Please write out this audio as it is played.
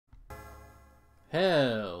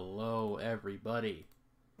Hello, everybody,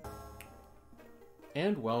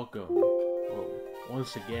 and welcome,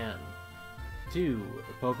 once again, to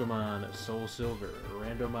Pokemon SoulSilver,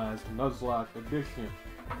 Randomized Nuzlocke Edition,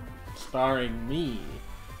 starring me,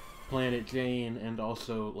 Planet Jane, and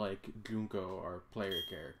also, Junko, our player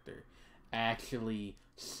character. Actually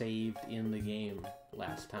saved in the game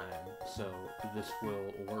last time, so this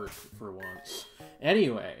will work for once.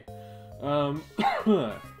 Anyway,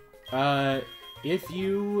 if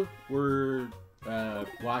you were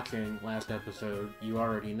watching last episode, you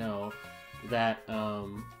already know that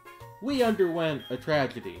we underwent a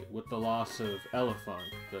tragedy with the loss of Elefunk,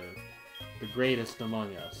 the greatest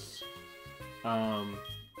among us.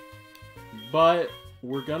 But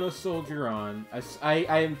we're gonna soldier on.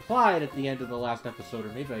 I implied at the end of the last episode, or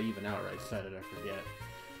maybe I even outright said it, I forget,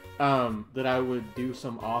 that I would do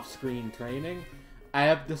some off-screen training. I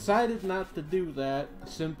have decided not to do that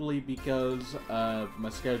simply because my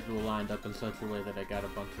schedule lined up in such a way that I got a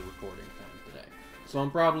bunch of recording time today. So I'm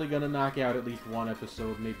probably going to knock out at least one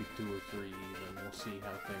episode, maybe 2 or 3, and we'll see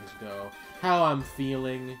how things go, how I'm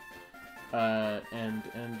feeling, and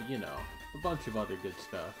you know, a bunch of other good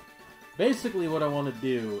stuff. Basically what I want to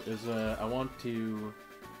do is I want to...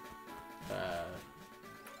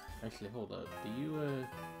 actually, hold up. Do you...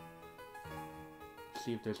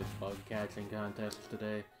 see if there's a bug catching contest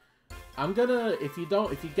today. I'm gonna, if you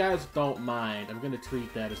guys don't mind, I'm gonna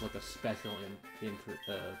treat that as like a special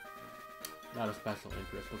not a special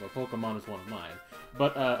interest, because a Pokemon is one of mine,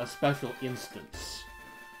 but a special instance.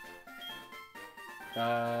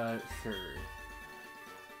 Sure.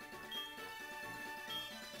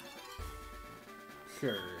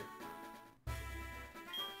 Sure.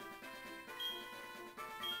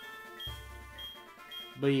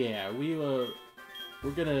 But yeah, we're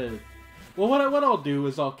gonna... Well, what I'll do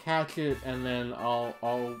is I'll catch it, and then I'll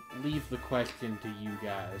leave the question to you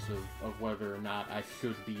guys of whether or not I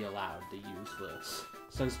should be allowed to use this.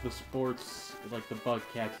 Since the sports, like the bug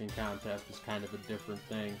catching contest, is kind of a different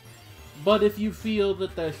thing. But if you feel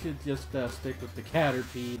that I should just stick with the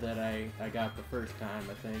Caterpie that I got the first time,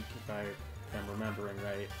 I think, if I am remembering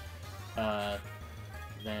right,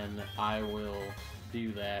 then I will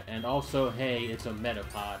do that. And also, hey, it's a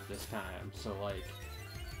Metapod this time, so like...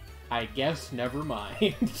 I guess never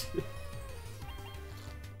mind.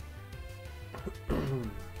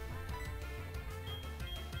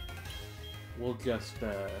 We'll just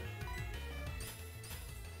hit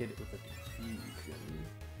it with a confusion.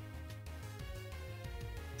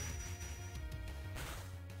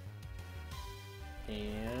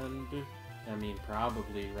 And I mean,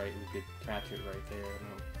 probably right. We could catch it right there, and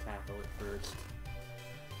I'll tackle it first,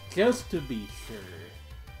 just to be sure.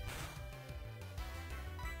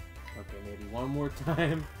 Okay, maybe one more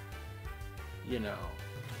time. You know,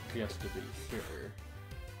 just to be sure.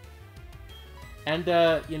 And,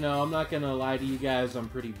 you know, I'm not gonna lie to you guys, I'm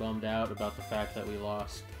pretty bummed out about the fact that we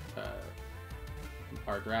lost,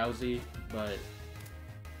 our Drowsy, but,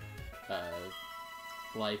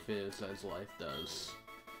 life is as life does.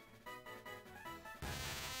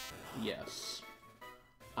 Yes.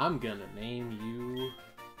 I'm gonna name you...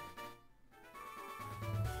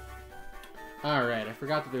 Alright, I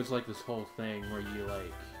forgot that there's, like, this whole thing where you,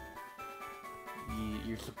 like...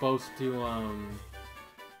 You're supposed to,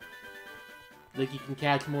 like, you can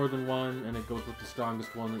catch more than one, and it goes with the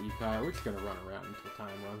strongest one that you caught. We're just gonna run around until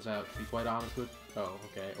time runs out, to be quite honest with... Oh,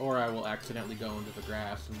 okay. Or I will accidentally go into the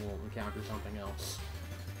grass and we'll encounter something else.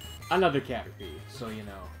 Another Caterpie, so, you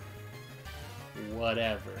know...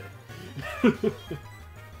 Whatever. Yeah,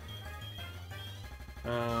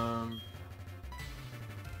 I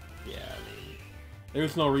mean...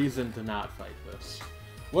 There's no reason to not fight this.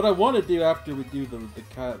 What I want to do after we do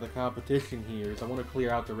the competition here is I want to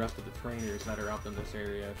clear out the rest of the trainers that are up in this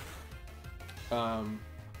area.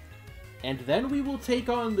 And then we will take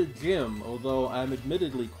on the gym, although I'm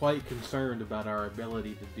admittedly quite concerned about our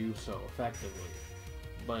ability to do so effectively.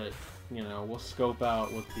 But, you know, we'll scope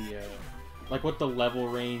out what the, what the level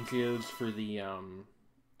range is for the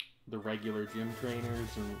regular gym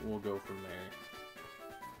trainers, and we'll go from there.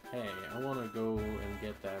 Hey, I want to go and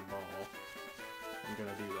get that ball. I'm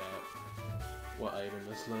gonna do that. What item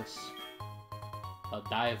is this? A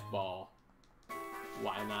dive ball.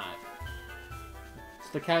 Why not? It's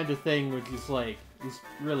the kind of thing which is like, is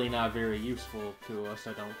really not very useful to us,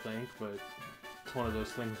 I don't think, but it's one of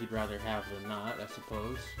those things you'd rather have than not, I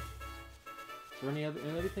suppose. Is there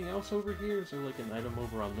anything else over here? Is there like an item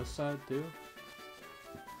over on this side too?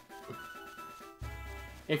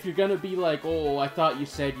 If you're gonna be like, oh, I thought you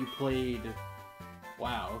said you played...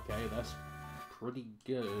 Wow, okay, that's pretty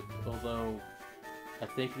good. Although, I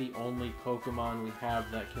think the only Pokemon we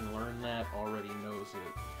have that can learn that already knows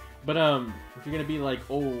it. But, if you're gonna be like,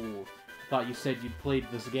 oh, I thought you said you'd played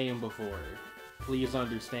this game before, please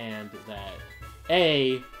understand that,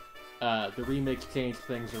 A, the remix changed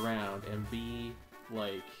things around, and B,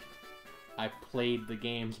 like, I played the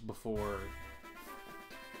games before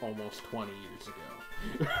almost 20 years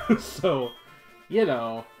ago. So, you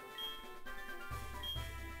know.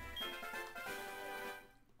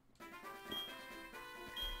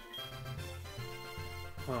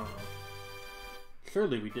 Huh.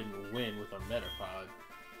 Surely we didn't win with a Metapod.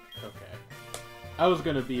 Okay. I was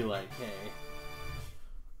gonna be like, hey.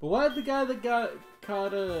 But why'd the guy that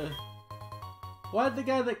caught a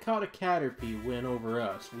Caterpie win over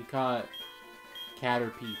us? We caught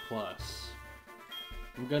Caterpie Plus.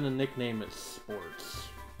 I'm gonna nickname it Sports.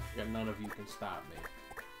 Yeah, none of you can stop me.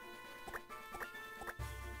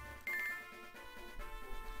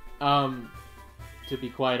 To be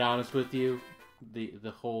quite honest with you,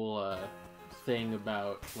 the whole thing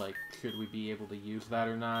about, like, should we be able to use that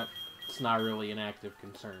or not, it's not really an active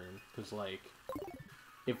concern. Because, like,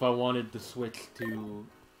 if I wanted to switch to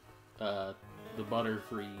the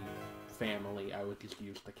Butterfree family, I would just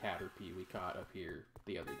use the Caterpie we caught up here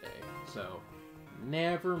the other day. So,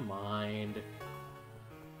 never mind.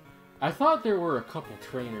 I thought there were a couple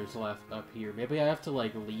trainers left up here. Maybe I have to,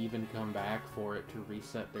 like, leave and come back for it to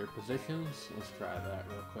reset their positions. Let's try that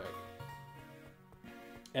real quick.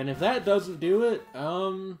 And if that doesn't do it,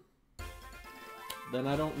 then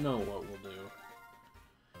I don't know what we'll do.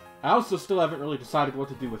 I also still haven't really decided what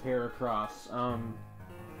to do with Heracross.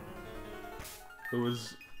 It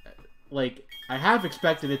was, like, I have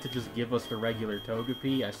expected it to just give us the regular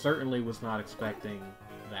Togepi. I certainly was not expecting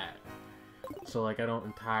that. So, like, I don't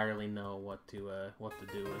entirely know what to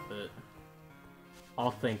do with it.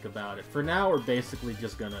 I'll think about it. For now, we're basically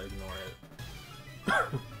just gonna ignore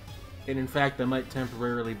it. And in fact, I might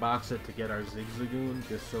temporarily box it to get our Zigzagoon,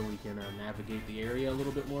 just so we can navigate the area a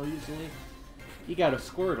little bit more easily. You got a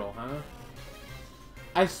Squirtle, huh?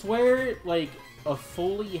 I swear, like, a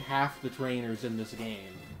fully half the trainers in this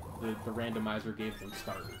game, the randomizer gave them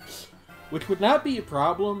starters. Which would not be a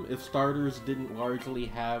problem if starters didn't largely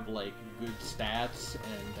have, like, good stats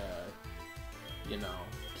and, you know,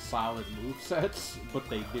 solid movesets, but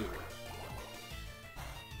they do.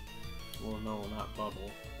 Well, no, not Bubble.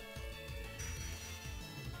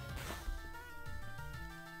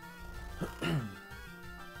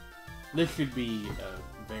 This should be a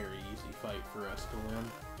very easy fight for us to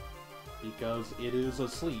win, because it is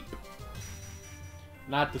asleep.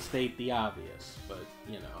 Not to state the obvious, but,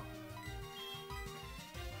 you know.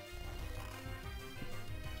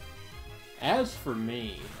 As for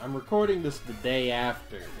me, I'm recording this the day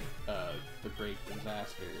after the Great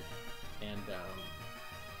Disaster, and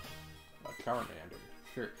Charmander.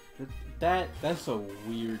 Sure, that's a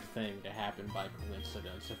weird thing to happen by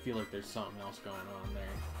coincidence. I feel like there's something else going on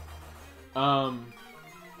there.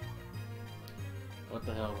 What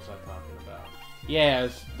the hell was I talking about? Yeah,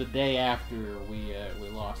 it's the day after we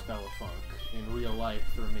lost Elefunk in real life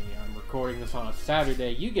for me. I'm recording this on a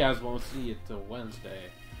Saturday. You guys won't see it till Wednesday,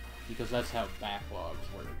 because that's how backlogs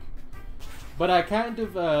work. But I kind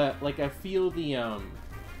of, like, I feel the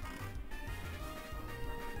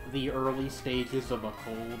early stages of a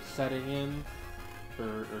cold setting in,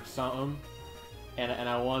 or something, and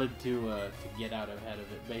I wanted to get out ahead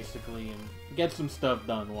of it, basically, and get some stuff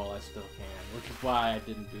done while I still can, which is why I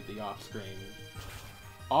didn't do the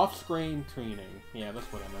off-screen training. Yeah, that's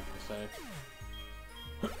what I meant to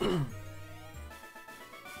say.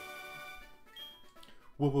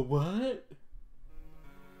 What?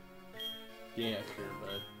 Yeah, sure,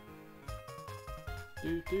 bud.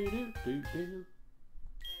 Do.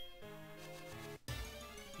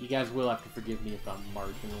 You guys will have to forgive me if I'm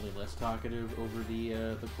marginally less talkative over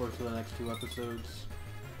the course of the next 2 episodes.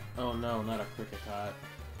 Oh no, not a Kricketot.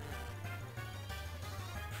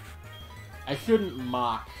 I shouldn't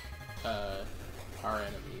mock our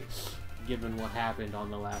enemies, given what happened on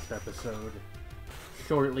the last episode,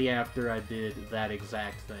 shortly after I did that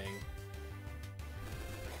exact thing.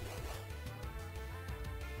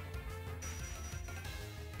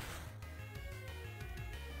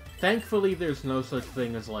 Thankfully, there's no such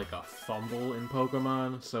thing as, like, a fumble in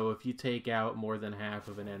Pokemon, so if you take out more than half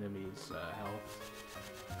of an enemy's health,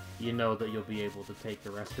 you know that you'll be able to take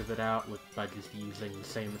the rest of it out by just using the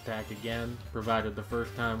same attack again, provided the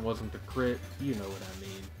first time wasn't a crit. You know what I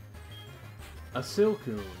mean. A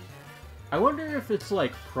Silcoon. I wonder if it's,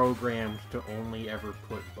 like, programmed to only ever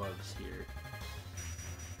put bugs here.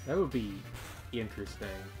 That would be interesting.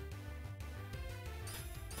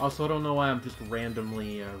 Also, I don't know why I'm just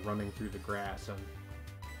randomly running through the grass. I'm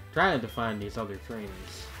Trying to find these other trainers.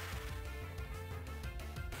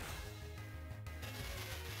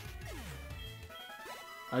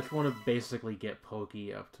 I just want to basically get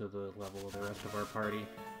Pokey up to the level of the rest of our party.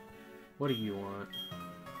 What do you want?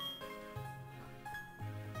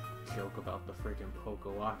 Joke about the freaking Poke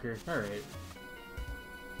Walker. Alright.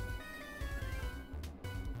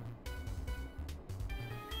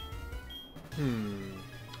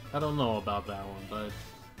 I don't know about that one, but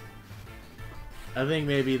I think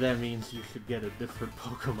maybe that means you should get a different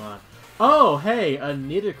Pokemon. Oh, hey, a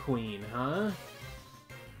Nidoqueen, huh?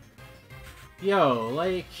 Yo,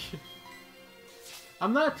 like,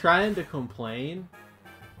 I'm not trying to complain.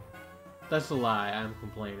 That's a lie, I'm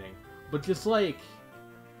complaining. But just like,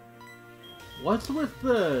 what's with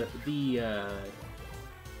the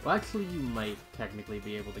well, actually, you might technically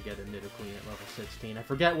be able to get a Nidoqueen at level 16. I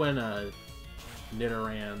forget when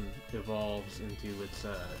Nidoran evolves into its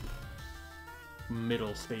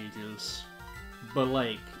middle stages, but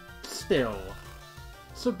like, still,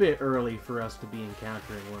 it's a bit early for us to be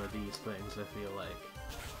encountering one of these things, I feel like.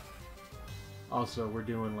 Also, we're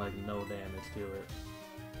doing like no damage to it.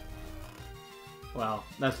 Well,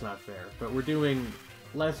 that's not fair, but we're doing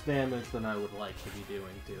less damage than I would like to be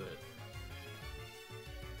doing to it.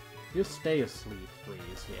 Just stay asleep,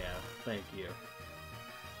 please. Yeah, thank you.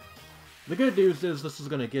 The good news is this is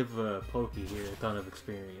going to give Pokey here a ton of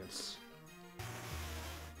experience.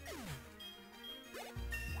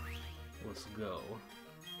 Let's go.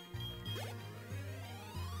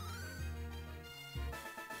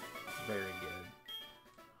 Very good.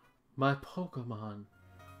 My Pokemon.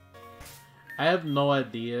 I have no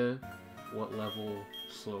idea what level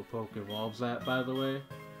Slowpoke evolves at, by the way.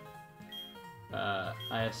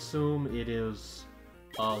 I assume it is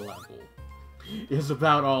a level. Is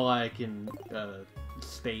about all I can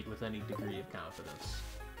state with any degree of confidence.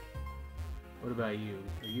 What about you?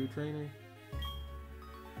 Are you training?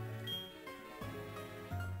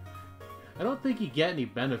 I don't think you get any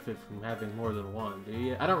benefit from having more than one, do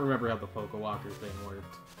you? I don't remember how the Poke Walker thing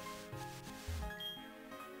worked.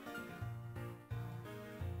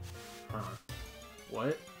 Huh.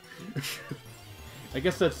 What? I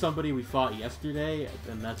guess that's somebody we fought yesterday,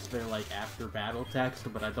 and that's their, like, after-battle text,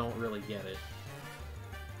 but I don't really get it.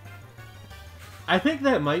 I think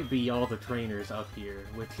that might be all the trainers up here,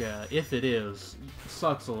 which, if it is,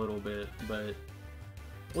 sucks a little bit, but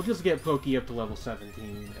we'll just get Pokey up to level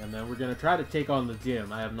 17, and then we're gonna try to take on the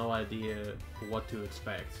gym. I have no idea what to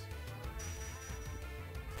expect.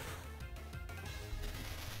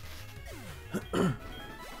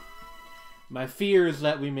 My fear is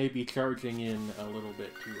that we may be charging in a little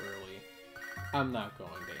bit too early. I'm not going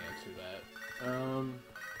to answer that.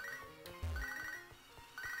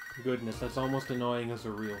 Goodness, that's almost annoying as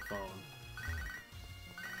a real phone.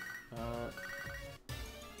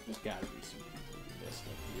 There's gotta be some people who messed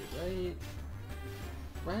up here,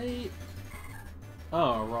 right? Right?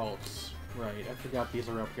 Oh, Ralts. Right, I forgot these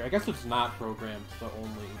are up here. I guess it's not programmed to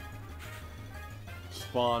only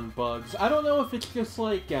spawn bugs. I don't know if it's just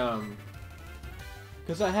like,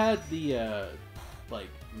 because I had the, like,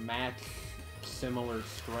 match similar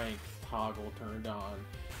strength toggle turned on.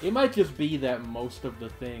 It might just be that most of the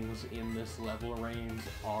things in this level range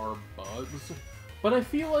are bugs. But I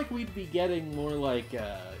feel like we'd be getting more like,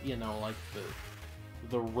 you know, like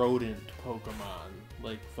the rodent Pokemon.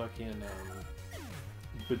 Like fucking,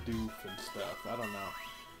 Bidoof and stuff. I don't know.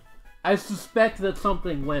 I suspect that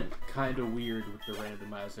something went kind of weird with the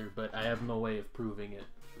randomizer, but I have no way of proving it.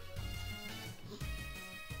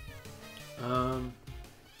 I'm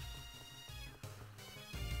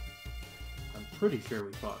pretty sure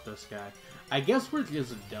we fought this guy. I guess we're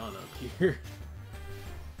just done up here.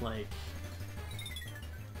 Like,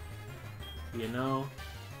 you know,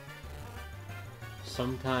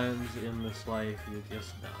 sometimes in this life you're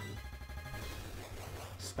just done.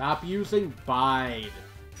 Stop using Bide.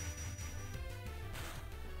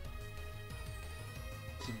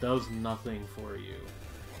 It does nothing for you.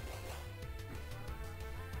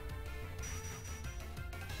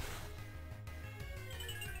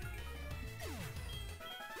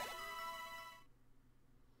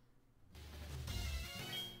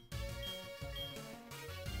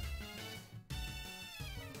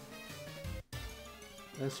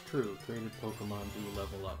 That's true. Traded Pokemon do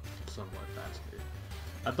level up somewhat faster.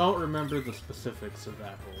 I don't remember the specifics of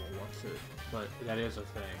that whole what's it, but that is a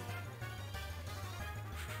thing.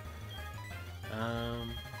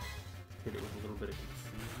 Hit it with a little bit of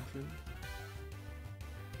confusion.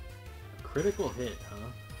 A critical hit,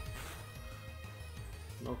 huh?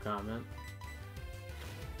 No comment.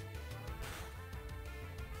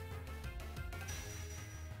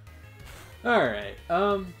 Alright,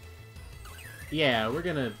 yeah, we're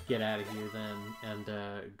gonna get out of here then, and,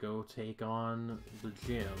 go take on the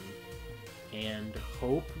gym, and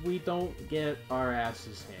hope we don't get our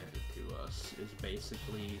asses handed to us, is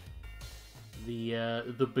basically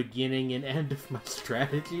the beginning and end of my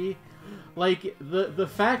strategy. Like, the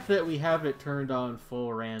fact that we have it turned on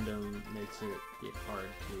full random makes it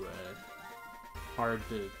hard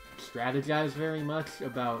to strategize very much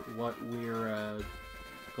about what we're,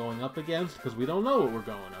 going up against, because we don't know what we're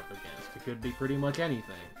going up against. It could be pretty much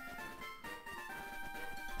anything.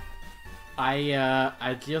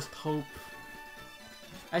 I just hope...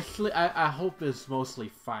 Actually, I hope it's mostly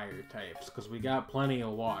fire types, because we got plenty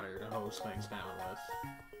of water to hose things down with.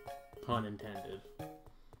 Pun intended.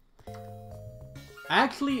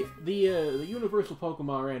 Actually, the Universal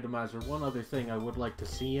Pokemon Randomizer, one other thing I would like to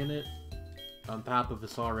see in it, on top of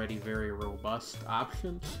this already very robust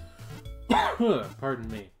option, pardon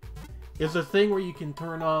me, is a thing where you can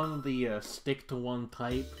turn on the stick to one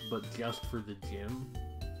type, but just for the gym.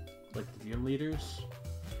 Like the gym leaders.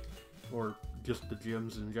 Or just the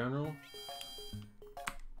gyms in general.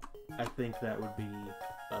 I think that would be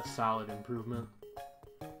a solid improvement.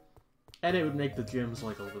 And it would make the gyms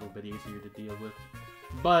like a little bit easier to deal with.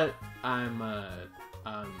 But I'm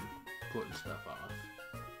putting stuff off.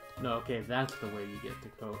 No, okay, that's the way you get to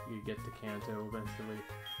Kanto eventually.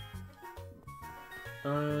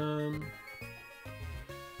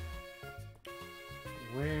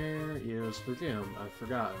 Where is the gym? I've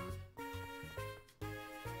forgotten.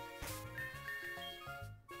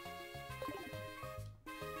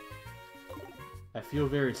 I feel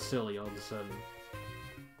very silly all of a sudden.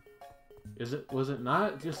 Was it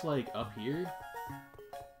not just like up here?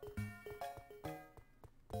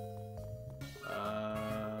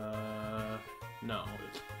 No,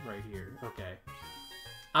 it's right here. Okay.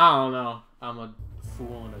 I don't know. I'm a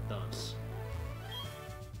fool and a dunce.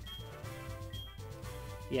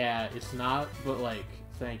 Yeah, it's not, but like,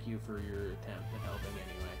 thank you for your attempt at helping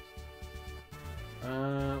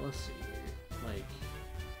anyway. Let's see here. Like...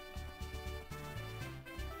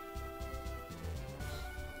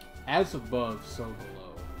 as above, so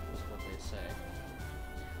below, is what they say.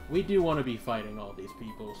 We do want to be fighting all these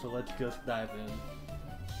people, so let's just dive in.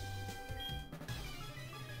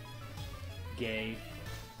 Gay.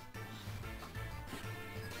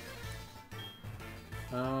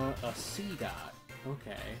 A C-Dot.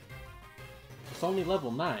 Okay. It's only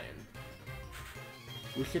level 9.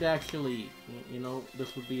 We should actually, you know,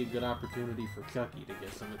 this would be a good opportunity for Chucky to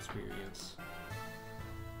get some experience.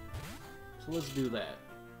 So let's do that.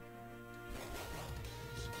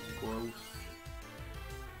 Growth.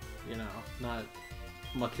 You know, not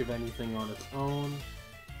much of anything on its own.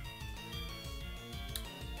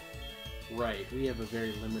 Right, we have a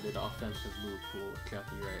very limited offensive move pool with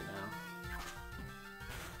Chucky right now.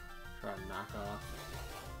 Try to knock off.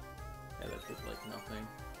 Yeah, that did like nothing.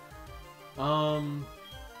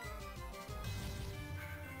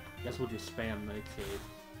 Guess we'll just spam Nightshade.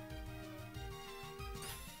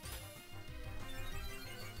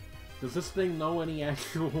 Does this thing know any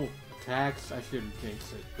actual attacks? I shouldn't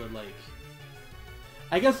jinx it, but like...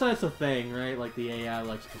 I guess that's a thing, right? Like, the AI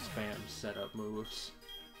likes to spam setup moves,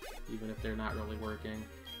 even if they're not really working.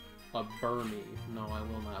 A Burmy. No, I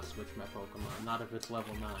will not switch my Pokemon. Not if it's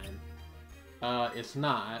level 9. It's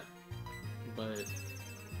not, but...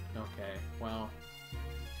 okay, well...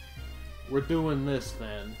 we're doing this,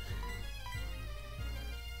 then.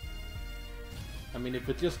 I mean, if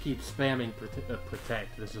it just keeps spamming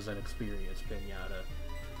Protect, this is an experience Pinata.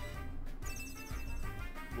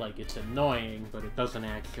 Like, it's annoying, but it doesn't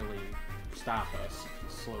actually stop us.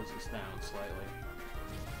 It slows us down slightly.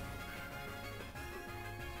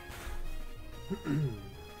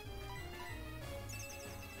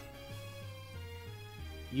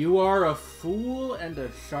 You are a fool and a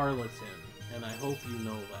charlatan, and I hope you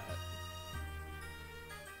know that.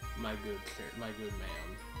 My good ma'am.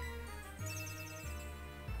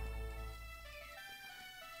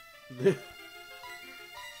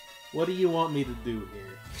 What do you want me to do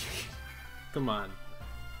here? Come on.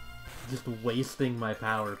 Just wasting my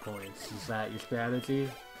power points. Is that your strategy?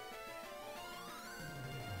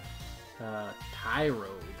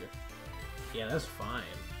 Tyrogue. Yeah, that's fine.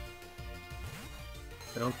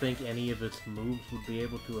 I don't think any of its moves would be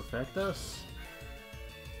able to affect us.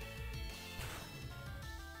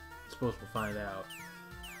 I suppose we'll find out.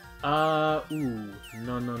 Ooh.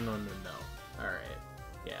 No. Alright.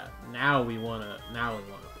 Yeah, now we wanna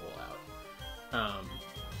pull out.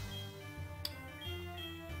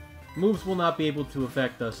 Moves will not be able to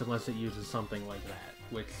affect us unless it uses something like that.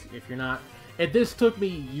 Which, if you're not... this took me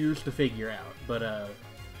years to figure out, but,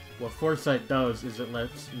 What Foresight does is it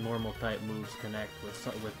lets normal type moves connect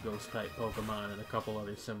with ghost type Pokemon and a couple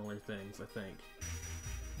other similar things, I think.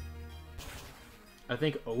 I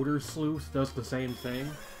think Odor Sleuth does the same thing.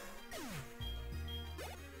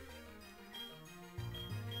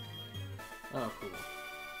 Oh, cool.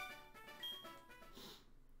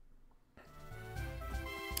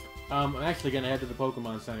 I'm actually gonna head to the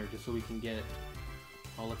Pokemon Center just so we can get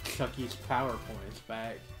all of Chucky's power points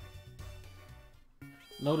back.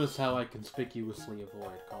 Notice how I conspicuously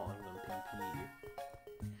avoid calling them PP.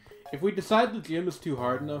 If we decide the gym is too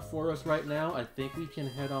hard enough for us right now, I think we can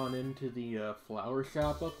head on into the flower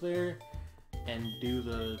shop up there and do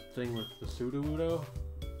the thing with the Sudowoodo.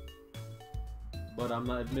 But I'm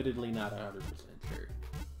admittedly not 100% sure.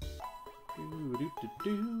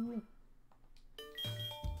 Doo-doo-doo-doo.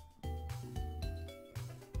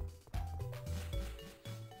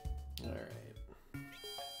 Alright.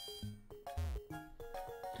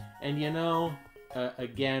 And you know,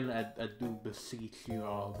 again, I do beseech you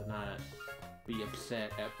all to not be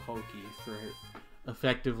upset at Pokey for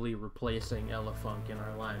effectively replacing Elefunk in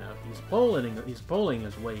our lineup. He's pulling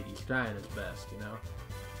his weight, he's trying his best, you know?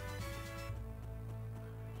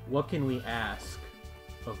 What can we ask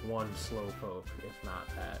of one Slowpoke, if not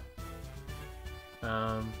that?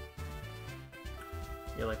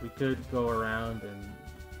 Yeah, like, we could go around and,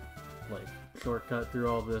 like, shortcut through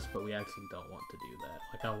all this, but we actually don't want to do that.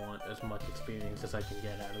 Like, I want as much experience as I can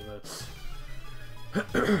get out of this.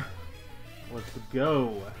 Let's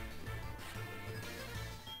go!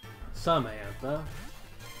 Samantha.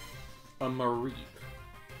 A Mareep.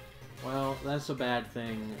 Well, that's a bad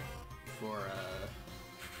thing for,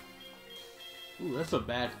 Ooh, that's a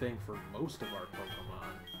bad thing for most of our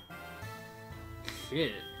Pokemon.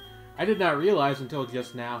 Shit. I did not realize until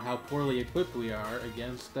just now how poorly equipped we are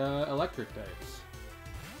against electric types.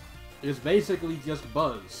 It's basically just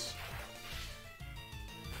Buzz,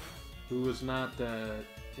 who is not,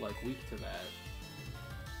 like, weak to that.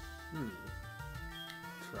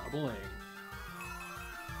 Troubling.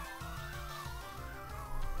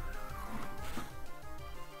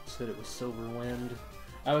 Said it was Silver Wind.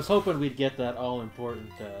 I was hoping we'd get that all-important,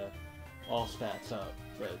 all stats up,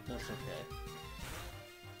 but that's okay.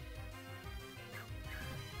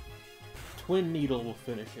 Twin Needle will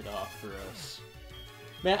finish it off for us.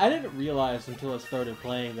 Man, I didn't realize until I started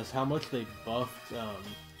playing this how much they buffed,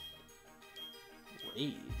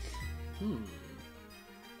 Rage.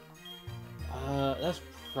 That's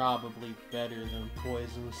probably better than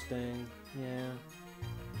Poison Sting, yeah.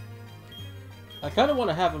 I kind of want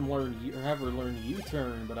to have him learn, or have her learn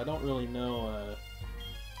U-turn, but I don't really know,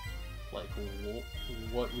 like,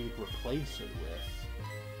 what we'd replace it with.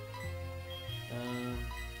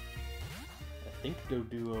 I think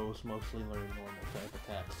Doduos mostly learn normal type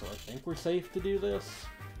attacks, so I think we're safe to do this.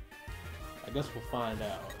 I guess we'll find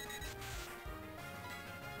out.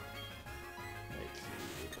 Let's see.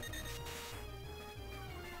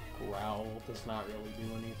 Growl does not really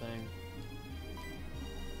do anything.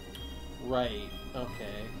 Right,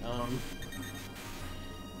 okay,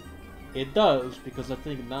 it does, because I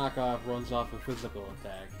think Knockoff runs off a physical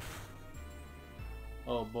attack.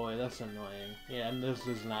 Oh boy, that's annoying. Yeah, and this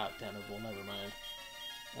is not tenable, never mind.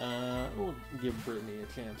 We'll give Brittany a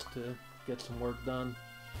chance to get some work done.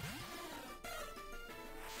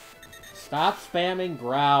 Stop spamming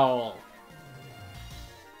Growl!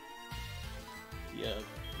 Yeah,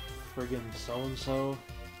 friggin' so-and-so.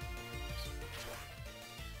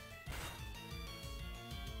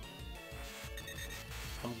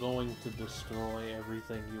 I'm going to destroy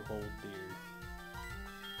everything you hold dear.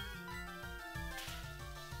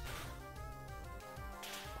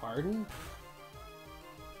 Pardon?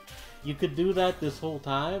 You could do that this whole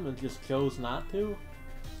time and just chose not to?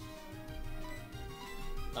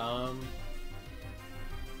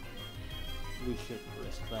 We shouldn't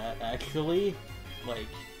risk that, actually.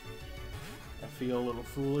 Like, I feel a little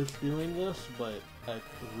foolish doing this, but I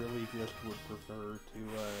really just would prefer to,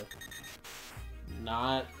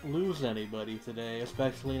 not lose anybody today,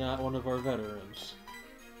 especially not one of our veterans.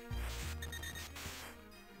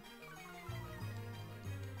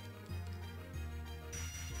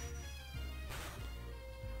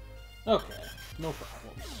 Okay, no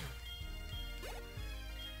problems.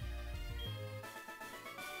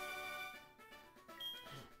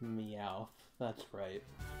 Meowth, that's right.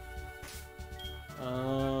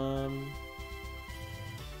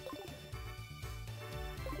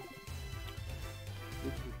 We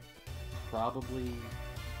could probably...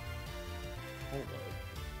 Hold up.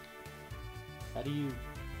 How do you...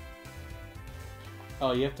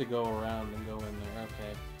 Oh, you have to go around and go in there,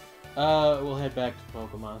 okay. We'll head back to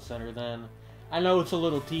Pokemon Center then. I know it's a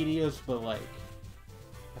little tedious, but like,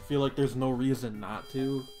 I feel like there's no reason not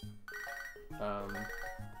to.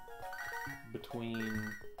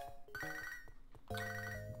 Between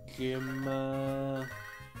gym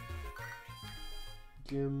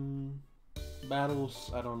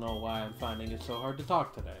battles, I don't know why I'm finding it so hard to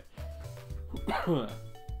talk today.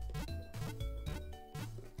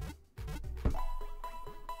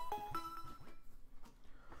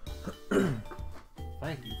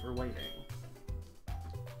 Thank you for waiting.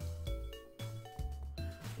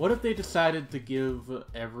 What if they decided to give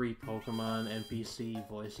every Pokemon NPC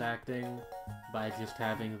voice acting by just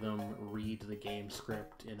having them read the game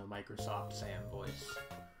script in a Microsoft Sam voice?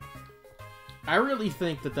 I really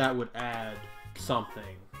think that that would add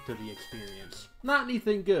something to the experience. Not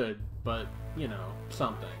anything good, but, you know,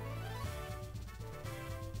 something.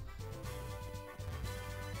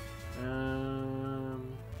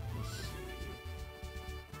 Let's see.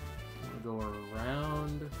 I'm gonna go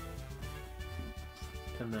around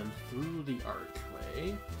and then through the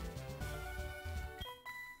archway.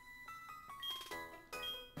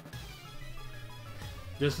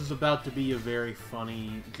 This is about to be a very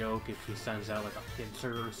funny joke if he sends out like a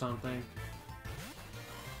pincer or something.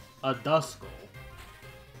 A Duskull.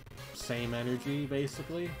 Same energy,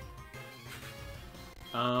 basically.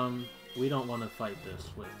 We don't want to fight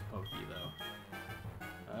this with Pokey, though.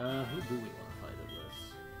 Who do we want to fight it with?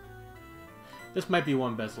 This might be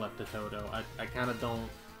one best left to Toto. I kind of don't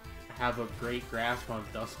have a great grasp on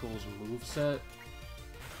Duskull's moveset.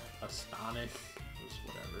 Astonish. Just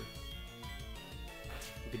whatever.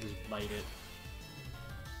 You could just bite it.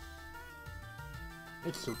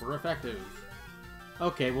 It's super effective.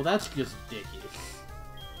 Okay, well that's just dickish.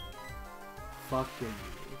 Fuck you.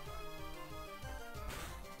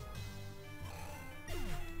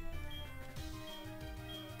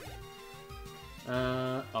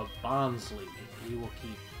 A Bonsley. We will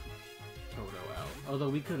keep Toto out. Although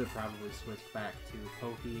we could have probably switched back to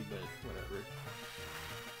Pokey, but whatever.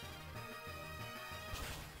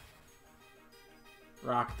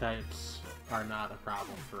 Rock types are not a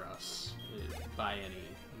problem for us, by any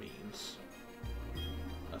means.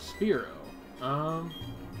 A Spearow.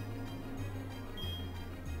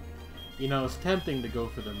 You know, it's tempting to go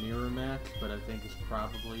for the mirror match, but I think it's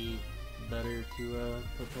probably better to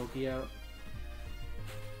put Pokey out.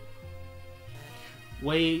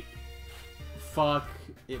 Wait. Fuck.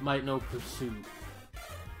 It might know Pursuit.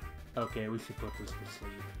 Okay, we should put this to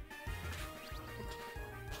sleep.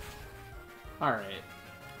 Alright.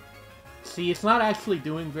 See, it's not actually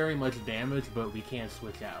doing very much damage, but we can't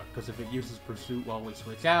switch out. Because if it uses Pursuit while we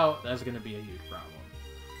switch out, that's going to be a huge problem.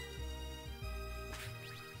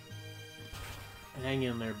 Hang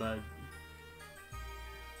in there, bud.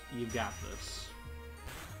 You got this.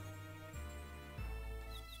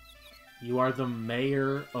 You are the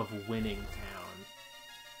mayor of Winning Town.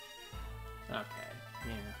 Okay,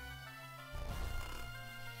 yeah.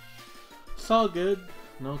 It's all good.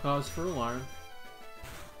 No cause for alarm.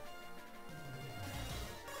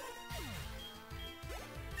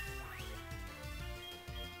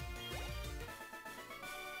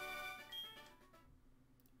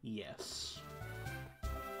 Yes.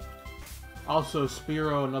 Also,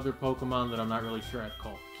 Spearow, another Pokemon that I'm not really sure I'd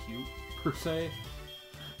call cute, per se.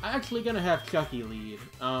 I'm actually gonna have Chucky lead.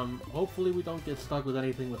 Hopefully we don't get stuck with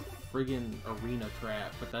anything with friggin' Arena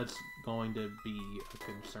Trap, but that's going to be a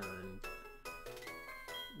concern.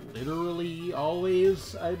 Literally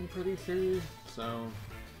always, I'm pretty sure. So,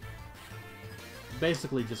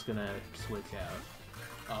 basically just gonna switch out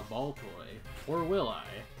a ball toy. Or will I?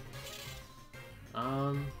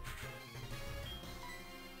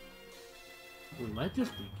 We might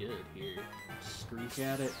just be good here. Screech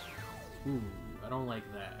at it. Ooh, I don't like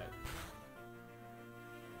that.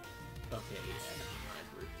 Okay, yeah, never mind.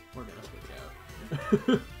 We're gonna switch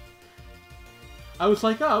out. I was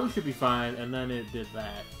like, oh, we should be fine, and then it did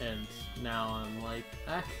that, and now I'm like,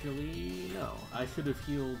 actually, no. I should have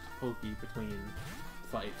healed Pokey between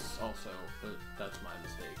fights also, but that's my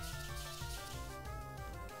mistake.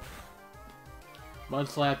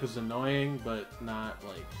 Mudslap is annoying, but not,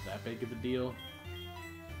 like, that big of a deal.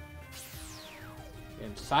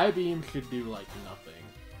 And Psybeam should do, like, nothing.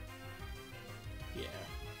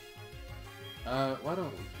 Yeah. Why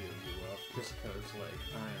don't we heal you up? Just because, like,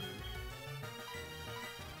 I'm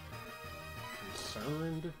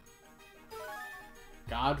concerned?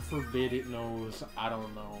 God forbid it knows, I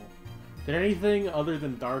don't know. Did anything other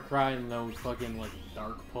than Darkrai know fucking, like,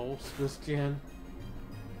 Dark Pulse this gen?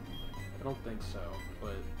 I don't think so,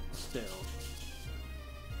 but still.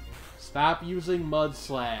 Stop using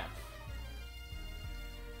Mudslap.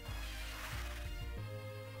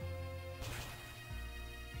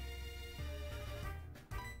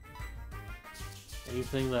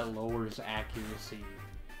 Anything that lowers accuracy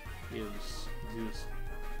is just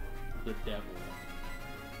the devil.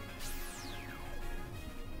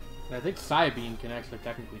 And I think Psybeam can actually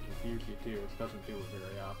technically confuse you too, which doesn't do it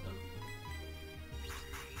very often.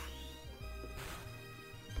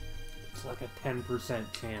 It's like a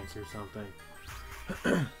 10% chance or something.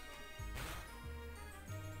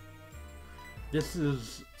 This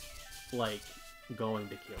is, like, going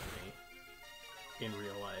to kill me. In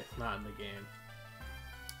real life, not in the game.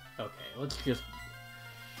 Okay, let's just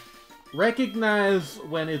recognize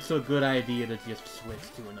when it's a good idea to just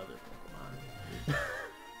switch to another Pokemon.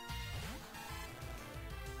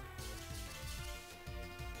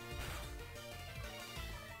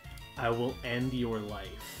 I will end your life.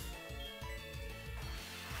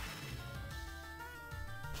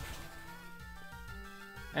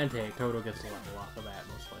 And hey, Toto gets a level off of that,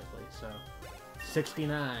 most likely, so...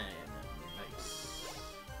 69! Nice.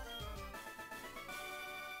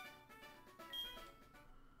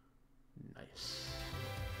 Nice.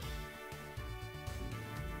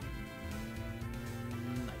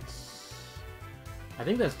 Nice. I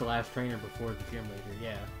think that's the last trainer before the gym leader,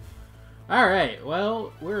 yeah. Alright,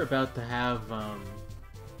 well, we're about to have, a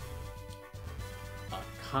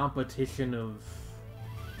competition of...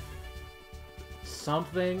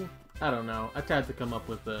 something? I don't know. I tried to come up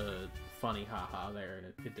with a funny haha there, and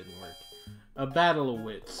it didn't work. A battle of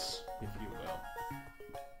wits, if you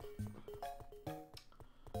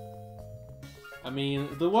will. I mean,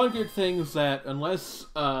 the one good thing is that unless,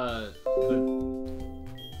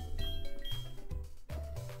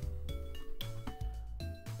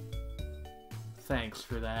 Thanks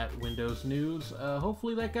for that, Windows News.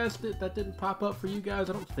 Hopefully that didn't pop up for you guys.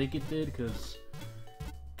 I don't think it did, because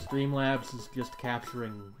Streamlabs is just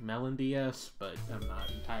capturing Melon DS, but I'm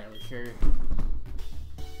not entirely sure.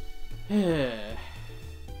 Yeah,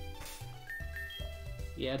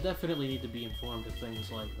 I definitely need to be informed of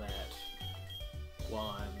things like that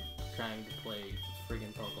while I'm trying to play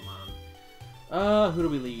friggin' Pokemon. Who do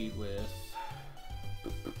we lead with?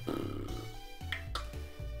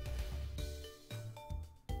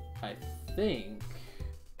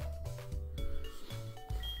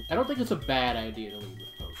 I don't think it's a bad idea to lead with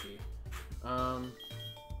Poké.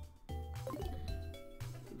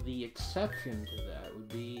 The exception to that would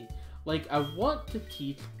be, like, I want to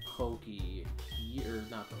teach Poké, or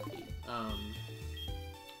not Poké,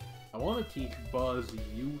 I want to teach Buzz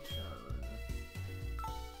U-turn,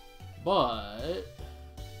 but,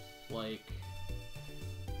 like,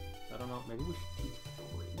 I don't know, maybe we should teach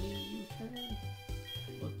Brittany U-turn?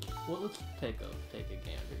 Let's take a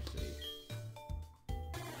gander, see.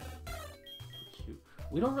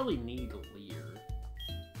 We don't really need Leer.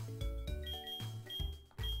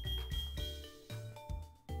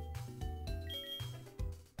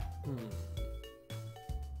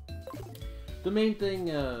 The main thing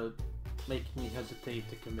making me hesitate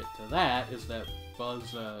to commit to that is that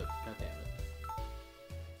Buzz, god damn it.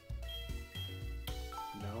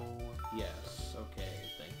 No, yes, okay,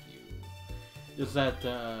 thank you. Is that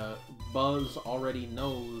Buzz already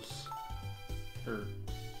knows, or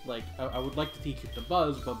like, I would like to teach it to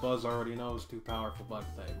Buzz, but Buzz already knows 2 powerful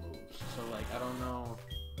Bug-type moves. So, like, I don't know.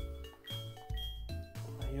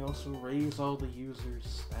 I also raise all the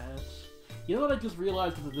users' stats. You know what I just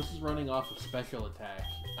realized? That this is running off of special attack,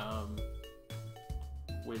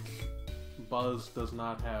 which Buzz does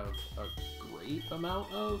not have a great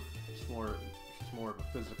amount of. She's more of a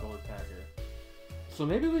physical attacker. So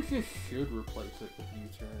maybe we just should replace it with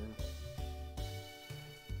U-turn.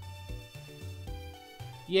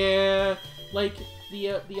 Yeah, like,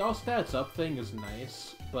 the all stats up thing is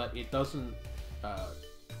nice, but it doesn't,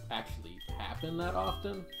 actually happen that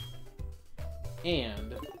often.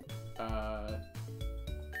 And,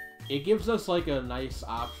 it gives us, like, a nice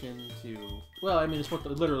option to, well, I mean, it's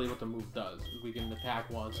literally what the move does. We can attack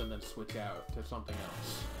once and then switch out to something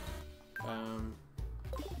else.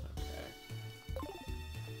 Okay.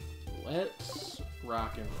 Let's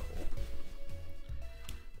rock and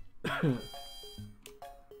roll.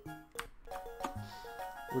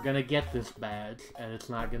 We're gonna get this badge, and it's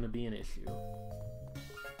not gonna be an issue.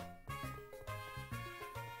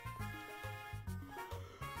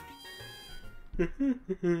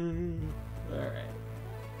 Alright.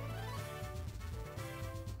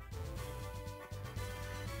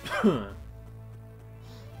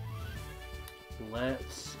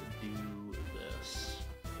 Let's do this.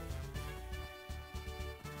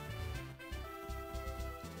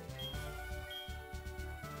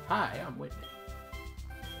 Hi, I'm Whitney.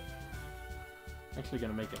 Actually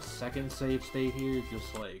gonna make a second save state here,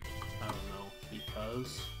 just like, I don't know,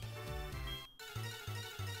 because.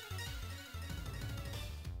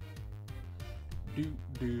 do,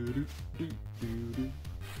 do, do, do, do, do.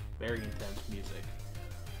 Very intense music.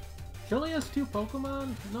 She only has 2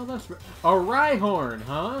 Pokemon? No, that's... A Rhyhorn,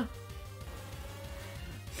 huh?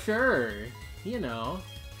 Sure. You know.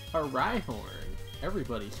 A Rhyhorn.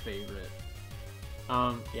 Everybody's favorite.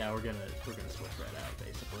 Yeah, we're gonna switch right out,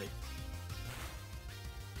 basically.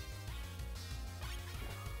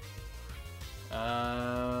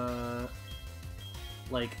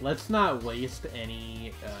 Like, let's not waste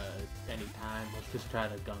any time. Let's just try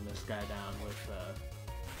to gun this guy down with,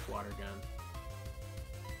 water gun.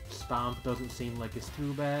 Stomp doesn't seem like it's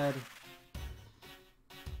too bad.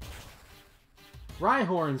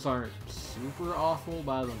 Rhyhorns aren't super awful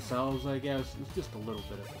by themselves, I guess. It's just a little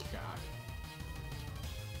bit of a shock.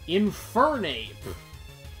 Infernape!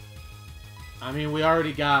 I mean, we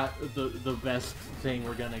already got the best thing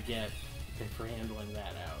we're gonna get for handling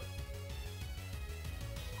that out.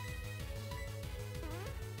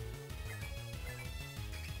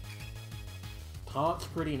 Taunt's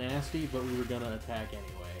pretty nasty, but we were gonna attack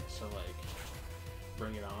anyway, so, like,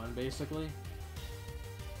 bring it on, basically.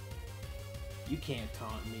 You can't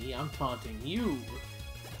taunt me, I'm taunting you!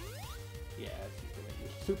 Yeah, she's gonna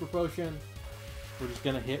use Super Potion. We're just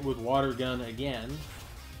gonna hit with Water Gun again.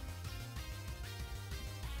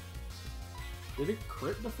 Did it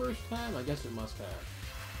crit the first time? I guess it must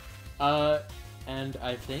have. And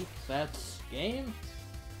I think that's game?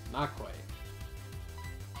 Not quite.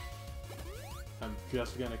 I'm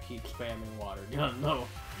just gonna keep spamming Water Gun, no.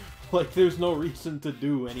 Like, there's no reason to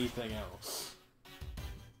do anything else.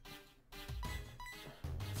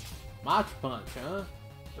 Mach Punch, huh?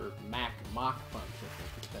 Or Mach Punch, I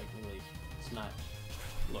think, technically. It's not.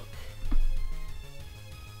 Look.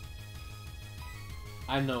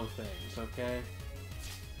 I know things, okay?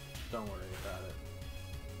 Don't worry about it.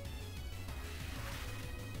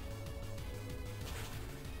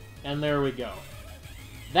 And there we go.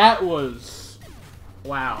 That was...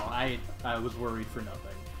 Wow, I was worried for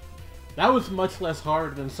nothing. That was much less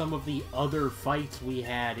hard than some of the other fights we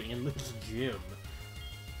had in this gym.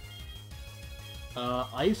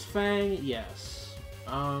 Ice Fang, yes.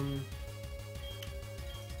 Let me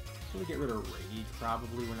get rid of Rage,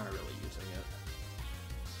 probably. We're not really using it.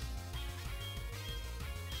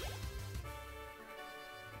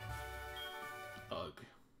 Ugh.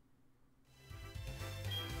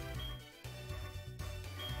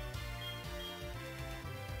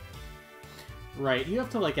 Right, you have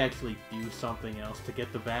to, like, actually do something else to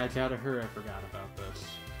get the badge out of her. I forgot about this.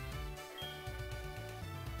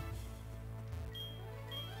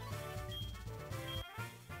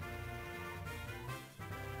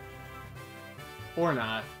 Or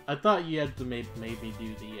not. I thought you had to maybe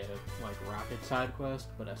do the, like, rocket side quest,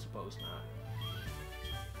 but I suppose not.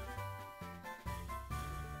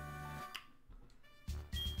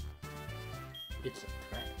 It's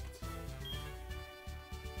Attract.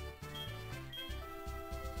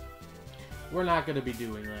 We're not going to be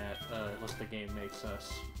doing that, unless the game makes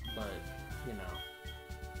us, but, you know.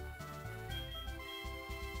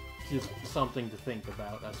 Just something to think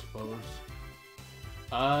about, I suppose.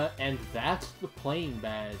 And that's the playing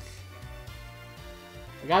badge.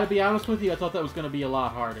 I gotta be honest with you, I thought that was gonna be a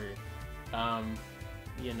lot harder.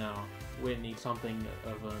 You know, Whitney, something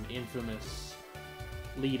of an infamous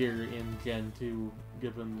leader in Gen 2,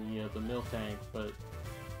 given the Miltank, but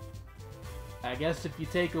I guess if you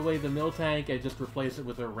take away the Miltank and just replace it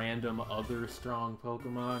with a random other strong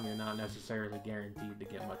Pokemon, you're not necessarily guaranteed to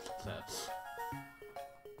get much success.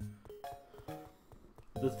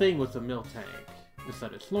 The thing with the Miltank is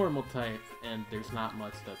that it's normal type, and there's not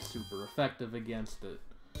much that's super effective against it.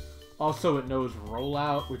 Also, it knows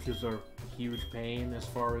Rollout, which is a huge pain as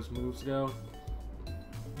far as moves go.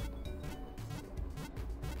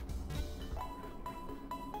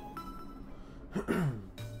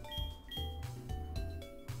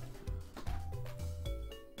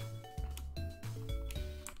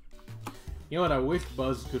 You know what I wish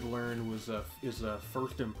Buzz could learn was is a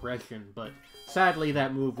first impression, but sadly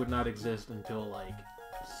that move would not exist until like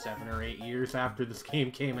 7 or 8 years after this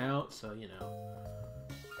game came out, so you know.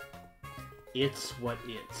 It's what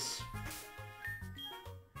it's.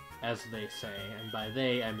 As they say, and by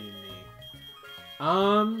they I mean me.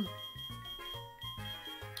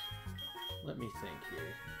 Let me think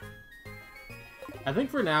here. I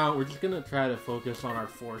think for now, we're just gonna try to focus on our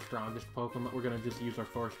 4 strongest Pokemon. We're gonna just use our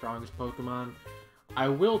 4 strongest Pokemon. I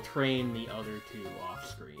will train the other 2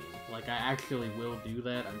 off-screen. Like, I actually will do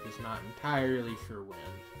that, I'm just not entirely sure when.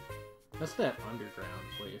 That's that underground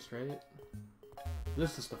place, right?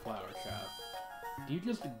 This is the flower shop. Do you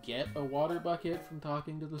just get a water bucket from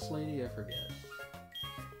talking to this lady? I forget.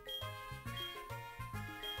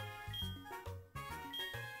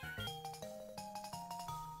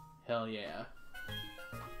 Hell yeah.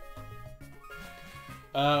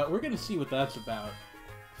 We're gonna see what that's about.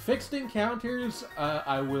 Fixed encounters,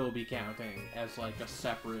 I will be counting as, like, a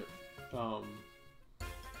separate,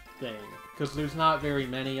 thing. Because there's not very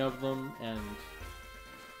many of them, and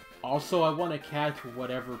also I want to catch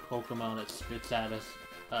whatever Pokemon it spits at us,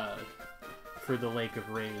 for the Lake of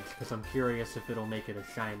Rage, because I'm curious if it'll make it a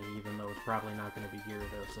shiny, even though it's probably not going to be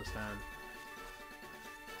Gyarados this time.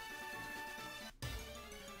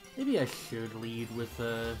 Maybe I should lead with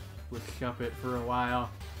Shuppet for a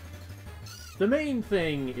while. The main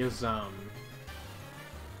thing is,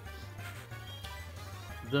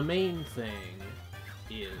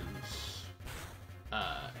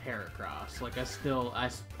 Heracross. Like,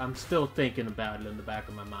 I'm still thinking about it in the back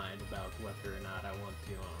of my mind about whether or not I want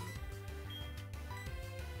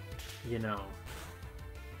to, you know,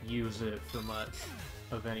 use it for much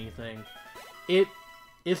of anything.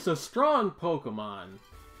 It's a strong Pokemon.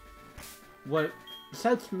 What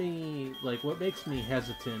makes me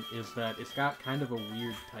hesitant is that it's got kind of a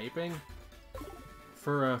weird typing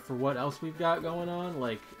for what else we've got going on.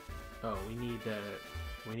 Like, oh, we need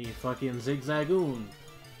fucking Zigzagoon.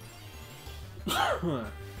 I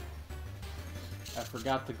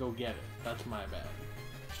forgot to go get it. That's my bad.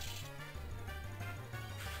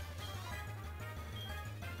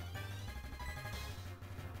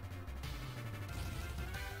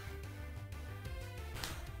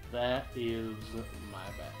 That is my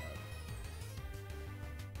bad.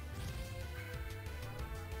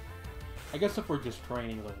 I guess if we're just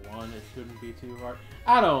training the one, it shouldn't be too hard.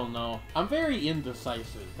 I don't know. I'm very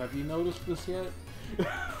indecisive. Have you noticed this yet?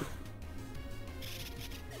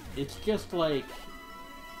 It's just like...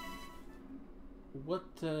 What,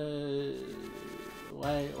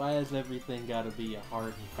 Why has everything gotta be a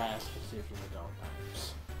hard and fast decision at all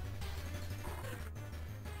times?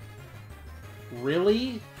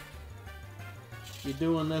 Really? You're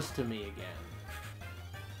doing this to me again.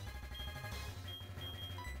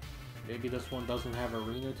 Maybe this one doesn't have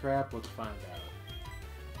arena trap? Let's find out.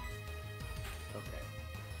 Okay.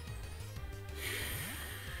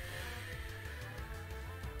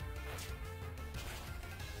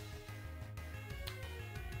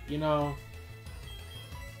 You know,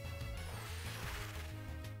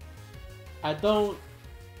 I don't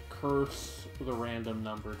curse the random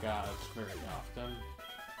number gods very often,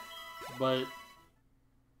 but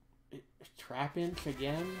Trapinch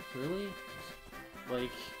again? Really?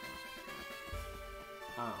 Like,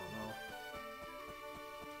 I don't know.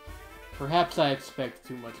 Perhaps I expect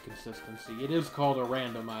too much consistency. It is called a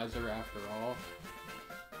randomizer after all.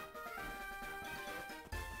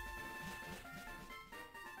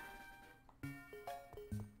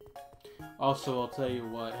 Also, I'll tell you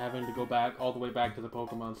what, having to go back all the way back to the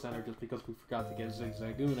Pokemon Center just because we forgot to get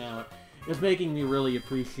Zigzagoon out is making me really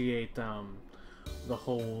appreciate the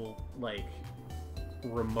whole, like,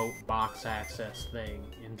 remote box access thing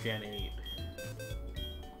in Gen 8.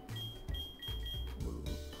 Move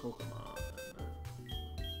Pokemon.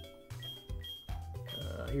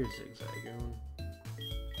 Here's Zigzagoon.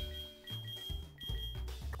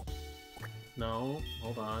 No,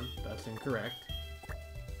 hold on, that's incorrect.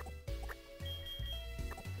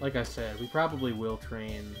 Like I said, we probably will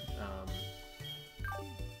train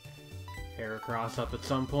Heracross up at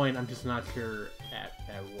some point. I'm just not sure at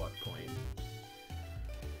what point.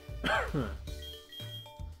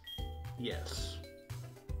 Yes.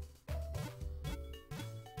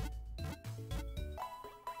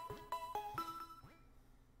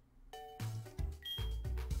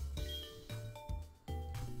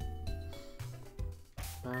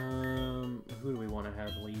 Who do we want to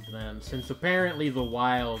have lead then? Since apparently the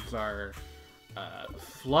wilds are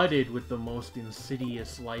flooded with the most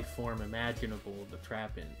insidious life form imaginable, the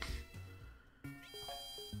Trapinch.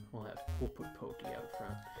 We'll put Pokey out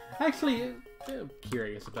front. Actually, I'm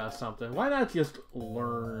curious about something. Why not just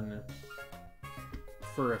learn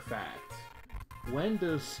for a fact? When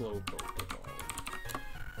does Slowpoke evolve?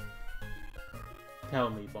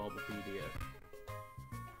 Tell me, Bulbapedia.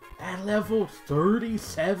 At level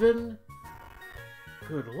 37?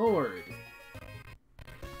 Good lord.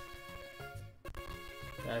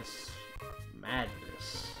 That's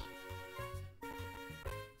madness.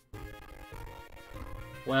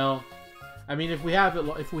 Well, I mean, if we have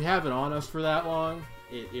it on us for that long,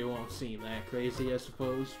 it won't seem that crazy, I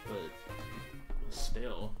suppose. But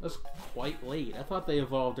still, that's quite late. I thought they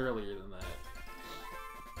evolved earlier than that.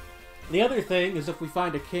 The other thing is if we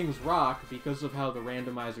find a King's Rock, because of how the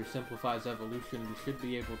randomizer simplifies evolution, we should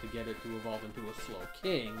be able to get it to evolve into a slow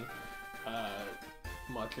King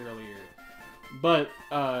much earlier. But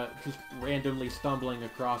just randomly stumbling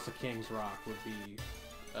across a King's Rock would be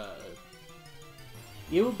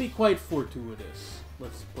it would be quite fortuitous.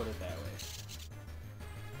 Let's put it that way.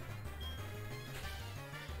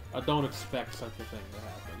 I don't expect such a thing to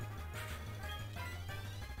happen.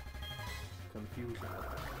 Confusion.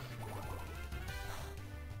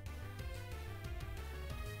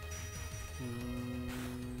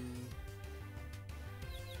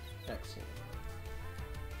 Excellent.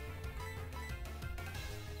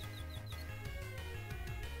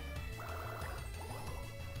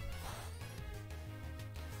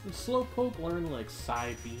 Does Slowpoke learn, like,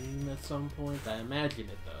 Psybeam at some point? I imagine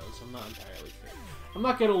it does. I'm not entirely sure. I'm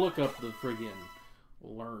not gonna look up the friggin'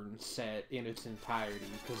 learn set in its entirety,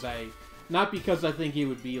 because not because I think it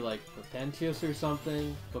would be, like, pretentious or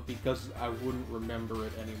something, but because I wouldn't remember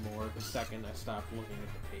it anymore the second I stopped looking at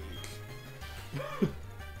the page.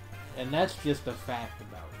 And that's just a fact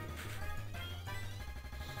about me.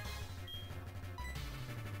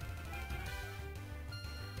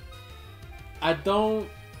 I don't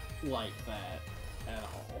like that at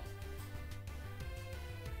all.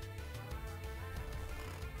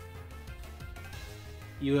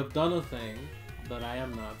 You have done a thing that I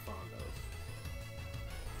am not fond of.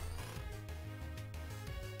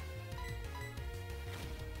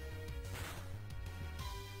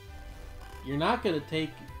 You're not gonna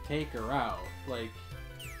take her out. Like,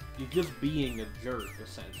 you're just being a jerk,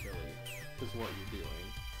 essentially, is what you're doing.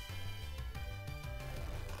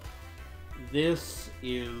 This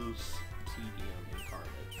is tedium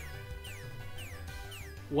incarnate.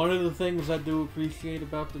 One of the things I do appreciate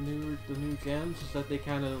about the new gens is that they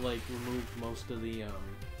kind of, like, removed most of the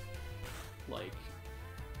like,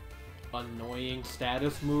 annoying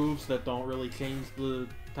status moves that don't really change the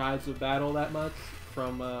tides of battle that much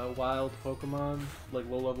from wild Pokemon, like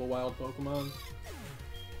low-level wild Pokemon.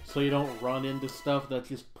 So you don't run into stuff that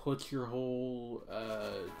just puts your whole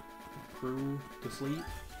crew to sleep.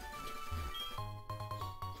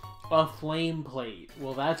 A flame plate.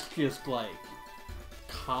 Well, that's just, like,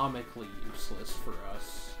 comically useless for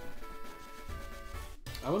us.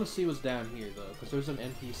 I want to see what's down here, though, because there's an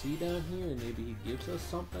NPC down here, and maybe he gives us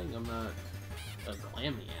something? I'm not... a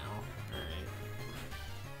Glameow. Alright.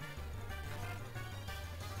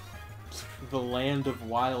 The land of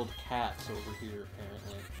wild cats over here,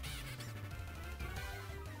 apparently.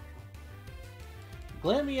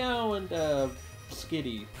 Glameow and,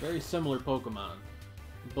 Skitty. Very similar Pokemon.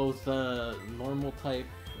 Both normal type,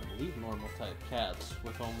 I believe normal type cats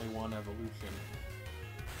with only one evolution.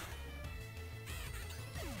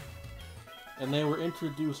 And they were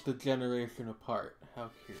introduced a generation apart.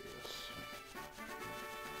 How curious.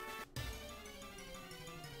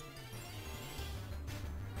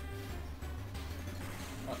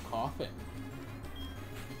 A coffin.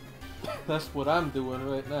 That's what I'm doing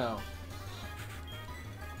right now.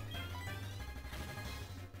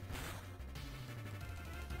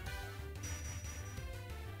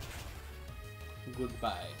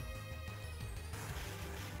 Goodbye.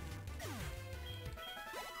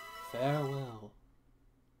 Farewell.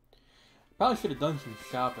 Probably should have done some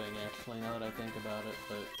shopping, actually, now that I think about it,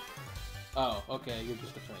 but... oh, okay, you're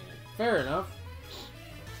just a trainer. Fair enough.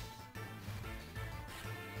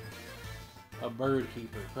 A bird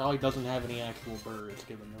keeper. Probably doesn't have any actual birds,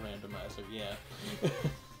 given the randomizer, yeah.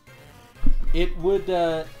 It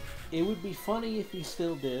would be funny if he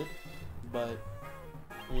still did, but...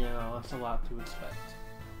 you know, that's a lot to expect.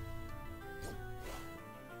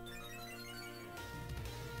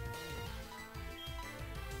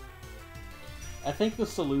 I think the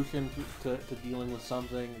solution to dealing with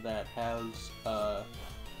something that has a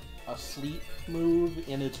sleep move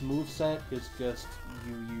in its moveset is just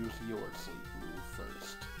you use your sleep move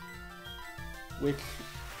first. Which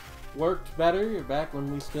worked better back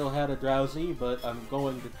when we still had a Drowsy, but I'm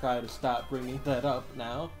going to try to stop bringing that up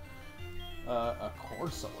now. A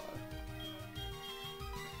Corsola.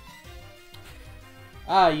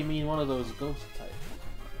 Ah, you mean one of those ghost types.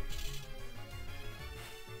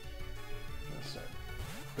 That's a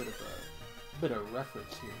bit of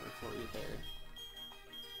reference humor for you there.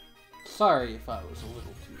 Sorry if I was a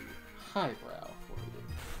little too highbrow for you.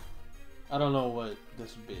 I don't know what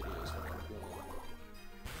this bit is that I'm doing.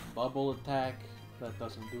 Bubble attack, that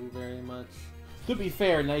doesn't do very much. To be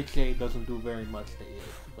fair, Nightshade doesn't do very much to it,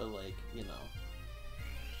 but, like, you know.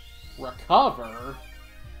 Recover?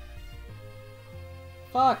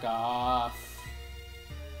 Fuck off.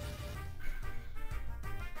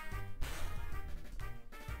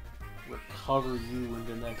 Recover you in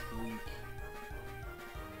the next week.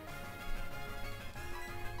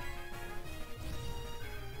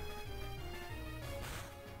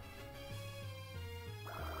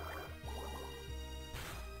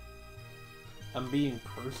 I'm being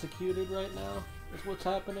persecuted right now, is what's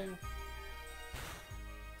happening.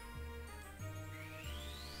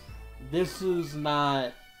 This is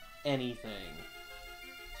not anything.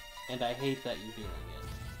 And I hate that you're doing it.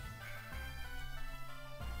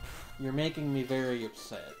 You're making me very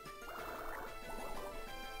upset.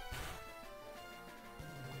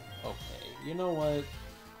 Okay, you know what?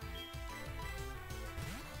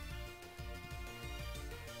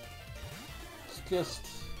 It's just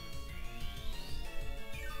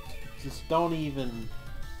don't even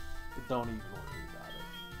worry about it.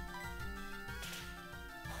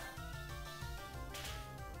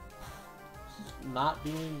 It's not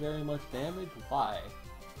doing very much damage? Why?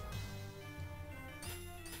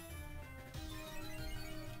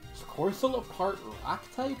 Is Corsola part rock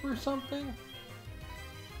type or something?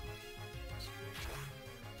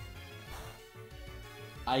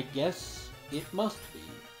 I guess it must be.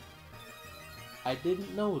 I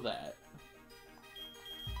didn't know that.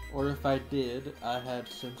 Or if I did, I had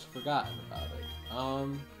since forgotten about it.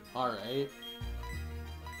 Alright.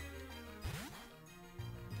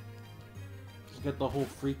 Just get the whole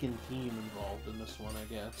freaking team involved in this one, I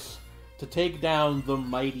guess. To take down the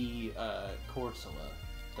mighty, Corsola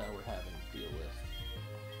that we're having to deal with.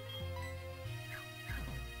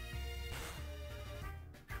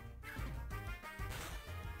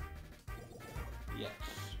 Yes.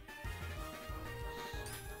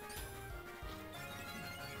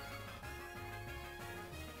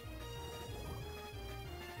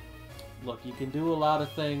 Look, you can do a lot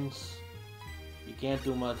of things. You can't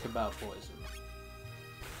do much about poison.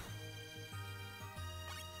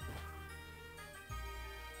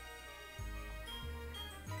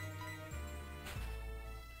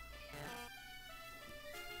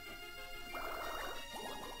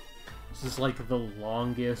 This is like the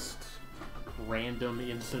longest random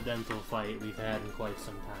incidental fight we've had in quite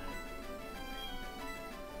some time.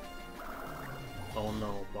 Oh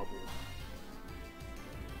no, bubble.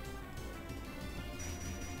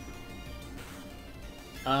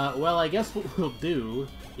 Well, I guess what we'll do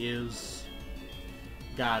is...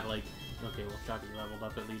 God, like... Okay, well, Chucky leveled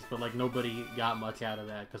up at least, but, like, nobody got much out of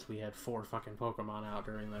that because we had 4 fucking Pokemon out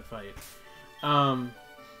during that fight.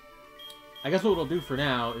 I guess what we'll do for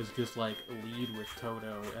now is just, like, lead with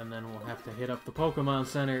Toto, and then we'll have to hit up the Pokemon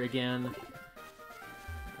Center again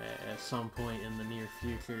at some point in the near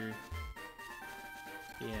future.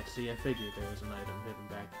 Yeah, see, I figured there was an item hidden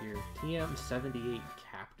back here. TM78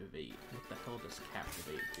 Captivate. What the hell does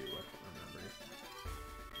Captivate do? I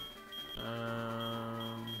don't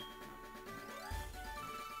remember.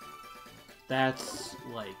 That's,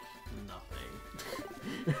 like, nothing.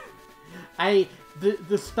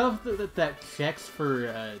 The stuff that checks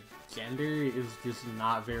for, gender is just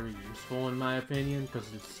not very useful in my opinion,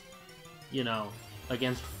 because it's, you know,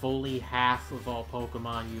 against fully half of all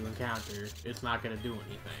Pokemon you encounter, it's not going to do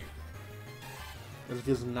anything. It's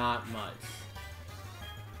just not much.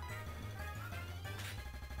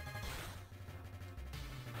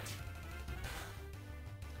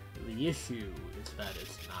 The issue is that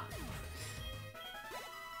it's not much.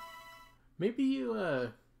 Maybe you,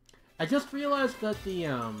 I just realized that the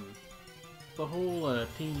whole,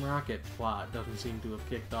 Team Rocket plot doesn't seem to have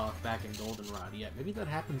kicked off back in Goldenrod yet. Maybe that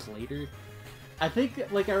happens later? I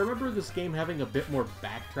think, like, I remember this game having a bit more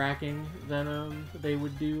backtracking than, they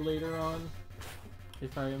would do later on.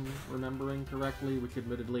 If I am remembering correctly, which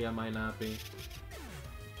admittedly I might not be.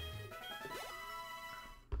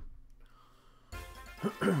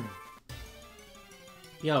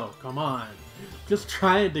 Yo, come on. Just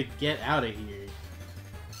trying to get out of here.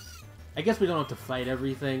 I guess we don't have to fight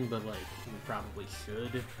everything, but, like, we probably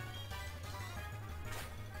should.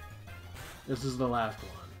 This is the last one.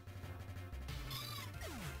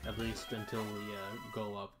 At least until we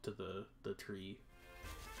go up to the tree.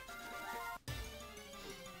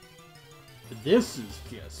 This is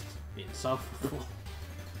just insufferable.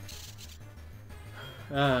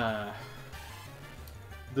 The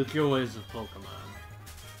joys of Pokemon.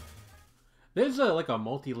 There's like a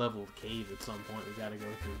multi-leveled cave at some point we gotta go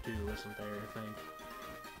through too, isn't there, I think?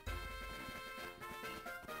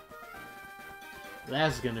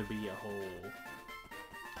 That's gonna be a whole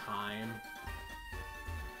time.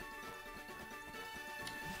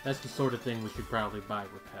 That's the sort of thing we should probably buy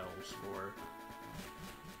repels for.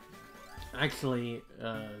 Actually,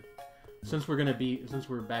 since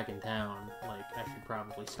we're back in town, like, I should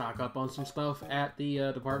probably stock up on some stuff at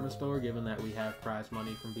the department store, given that we have prize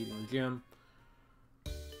money from beating the gym.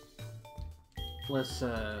 Let's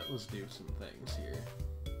do some things here.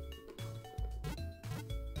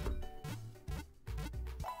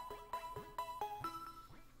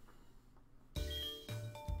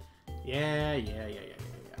 Yeah.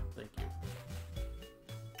 Thank you.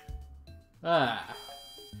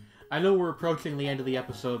 I know we're approaching the end of the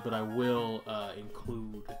episode, but I will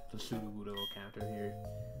include the Sudowoodo counter here.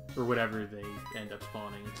 Or whatever they end up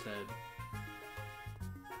spawning instead.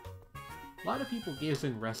 A lot of people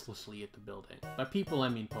gazing restlessly at the building. By people, I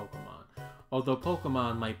mean Pokemon. Although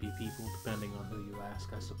Pokemon might be people, depending on who you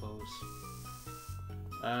ask, I suppose.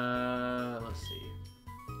 Let's see.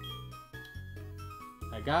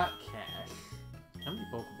 I got cash. How many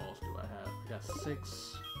Pokeballs do I have? I got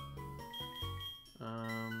 6.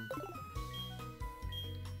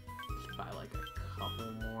 Let's buy like a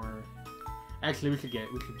couple more. Actually, we should be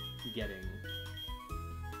getting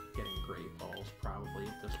Great Balls probably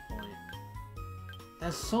at this point.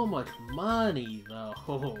 That's so much money, though.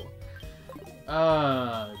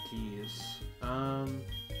 Jeez.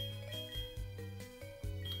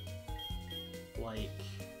 Like,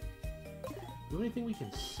 do we have anything we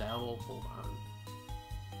can sell? Hold on.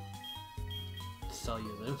 Sell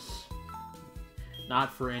you this.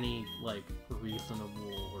 Not for any, like,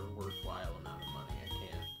 reasonable or worthwhile amount of money. I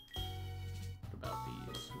can't. What about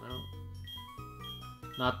these? No.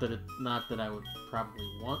 Not that I would probably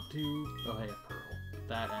want to. Oh, hey, a pearl.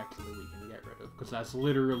 That actually we can get rid of, because that's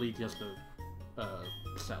literally just a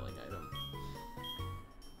selling item.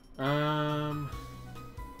 A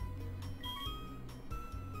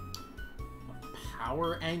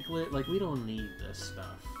power anklet? Like, we don't need this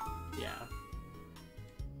stuff. Yeah.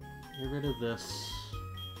 Get rid of this.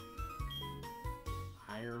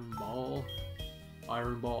 Iron ball.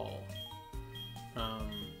 Iron ball.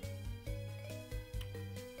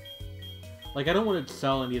 Like, I don't want to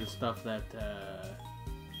sell any of the stuff that,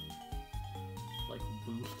 like,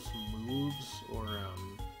 boosts moves, or,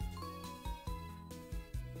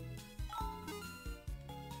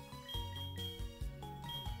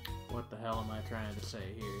 what the hell am I trying to say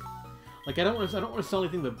here? Like, I don't want to sell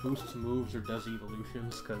anything that boosts moves or does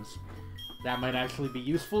evolutions, because that might actually be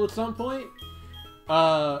useful at some point.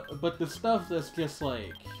 But the stuff that's just,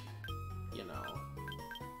 like, you know,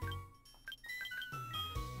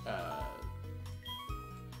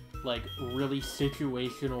 like, really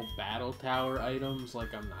situational battle tower items,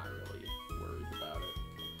 like, I'm not really worried about it.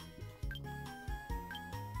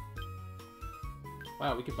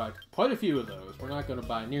 Wow, we could buy quite a few of those. We're not going to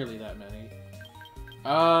buy nearly that many.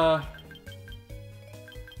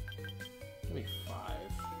 Give me 5.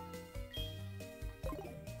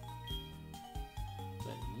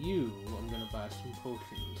 Then you, I'm going to buy some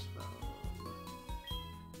potions from.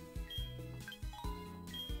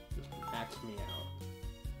 Just max me out.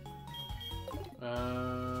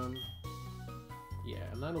 Yeah,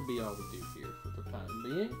 and that'll be all we do here for the time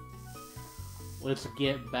being. Let's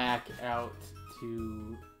get back out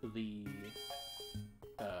to the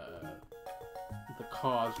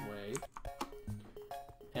causeway,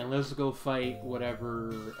 and let's go fight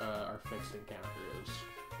whatever our fixed encounter is.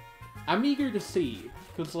 I'm eager to see,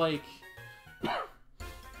 because, like,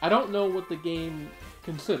 I don't know what the game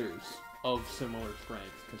considers of similar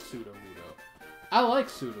strength to Sudowoodo. I like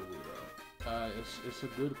Sudowoodo. It's a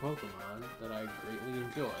good Pokemon that I greatly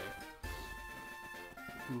enjoy.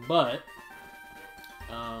 But,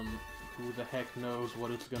 who the heck knows what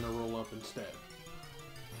it's gonna roll up instead.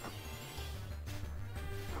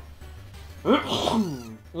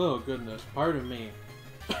 Oh goodness, pardon me.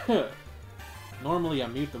 Normally I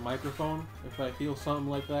mute the microphone if I feel something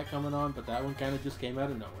like that coming on, but that one kind of just came out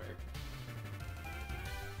of nowhere.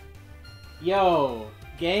 Yo,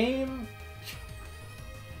 game?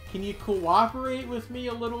 Can you cooperate with me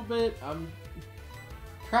a little bit? I'm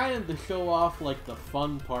trying to show off, like, the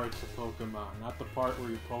fun parts of Pokemon, not the part where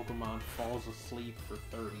your Pokemon falls asleep for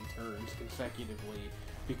 30 turns consecutively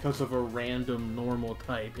because of a random normal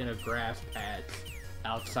type in a grass patch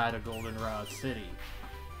outside of Goldenrod City.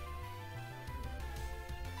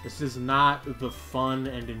 This is not the fun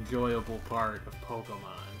and enjoyable part of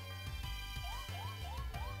Pokemon.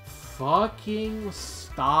 Fucking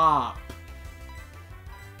stop!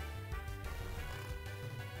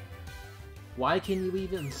 Why can you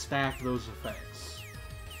even stack those effects?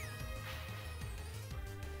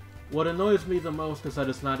 What annoys me the most is that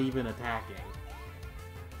it's not even attacking.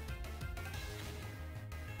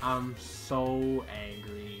 I'm so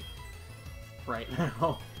angry right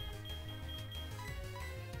now.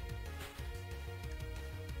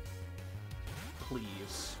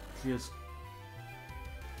 Please, just...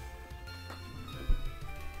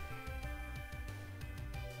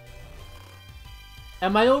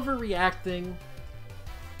 Am I overreacting?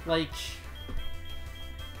 Like,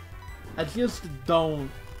 I just don't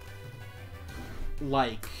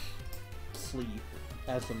like sleep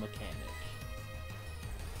as a mechanic.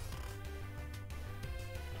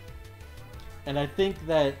 And I think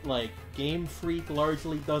that, like, Game Freak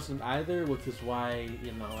largely doesn't either, which is why,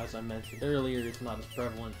 you know, as I mentioned earlier, it's not as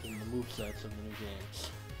prevalent in the movesets of the new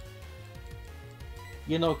games.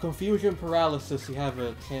 You know, Confusion Paralysis, you have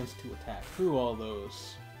a chance to attack through all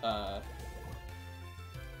those.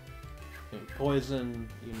 Poison,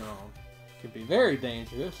 you know, can be very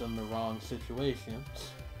dangerous in the wrong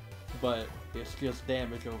situations, but it's just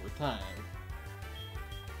damage over time.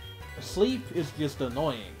 Sleep is just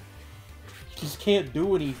annoying. Just can't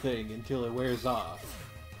do anything until it wears off.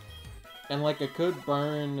 And like I could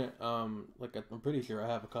burn, like I'm pretty sure I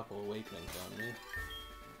have a couple awakenings on me.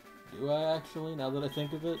 Do I actually, now that I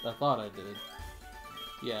think of it? I thought I did.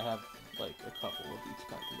 Yeah, I have like a couple of each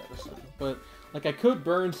kind of medicine. But like I could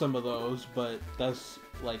burn some of those, but that's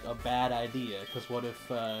like a bad idea, because what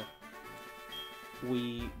if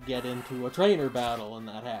we get into a trainer battle and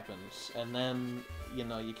that happens, and then, you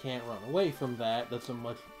know, you can't run away from that. That's a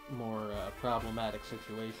much more problematic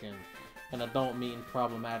situation, and I don't mean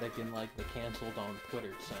problematic in like the cancelled on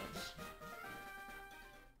Twitter sense.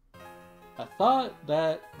 I thought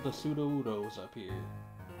that the Pseudo-Udo was up here.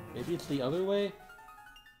 Maybe it's the other way?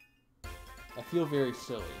 I feel very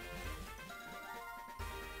silly.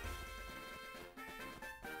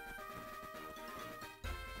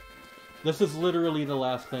 This is literally the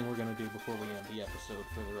last thing we're gonna do before we end the episode,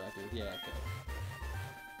 for the record. Yeah, okay.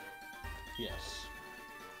 Yes.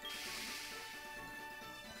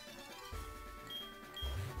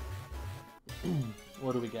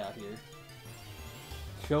 What do we got here?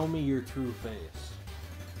 Show me your true face.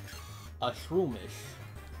 A Shroomish.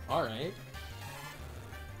 Alright.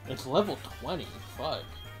 It's level 20. Fuck.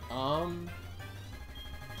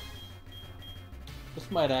 This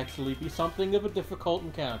might actually be something of a difficult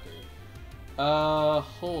encounter.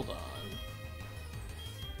 Hold on.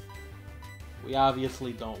 We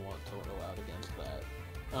obviously don't want Toto out against that.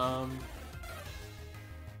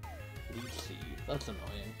 Leech Seed. That's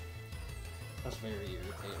annoying. That's very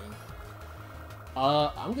irritating.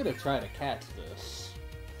 I'm gonna try to catch this,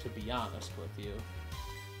 to be honest with you.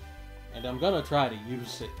 And I'm gonna try to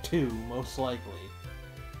use it too, most likely.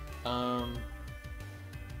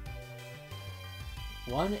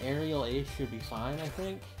 One aerial ace should be fine, I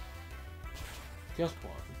think. Just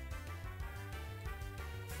one.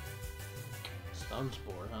 Stun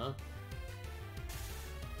Spore, huh?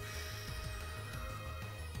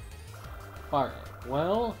 Alright,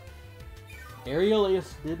 well, aerial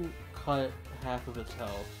ace didn't cut half of its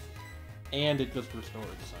health, and it just restored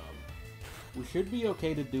some. We should be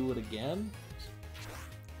okay to do it again,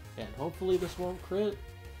 and hopefully this won't crit.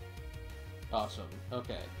 Awesome,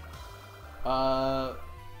 okay.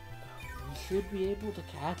 We should be able to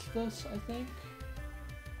catch this, I think.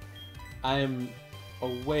 I'm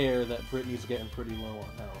aware that Brittany's getting pretty low on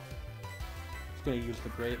health. Just gonna use the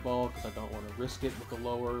Great Ball because I don't want to risk it with the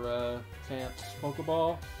lower chance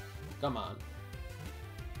Pokeball. Come on.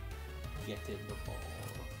 Get in the ball.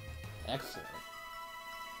 Excellent.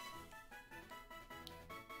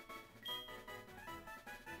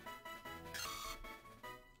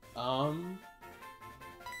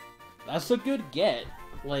 That's a good get.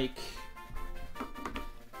 Like,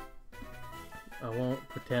 I won't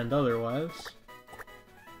pretend otherwise.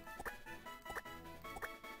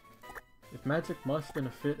 If Magic Mush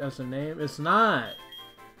gonna fit as a name? It's not!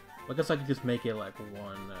 I guess I could just make it like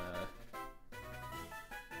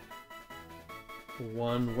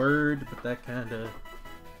one word, but that kinda...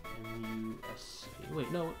 M-U-S-C...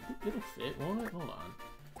 Wait, no, it'll fit, won't it? Hold on.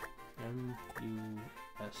 M-U-S-H.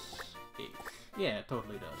 Yeah, it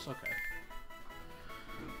totally does, okay.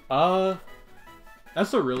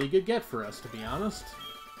 That's a really good get for us, to be honest.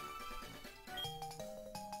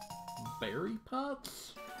 Berry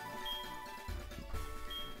Pots?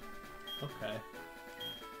 Okay.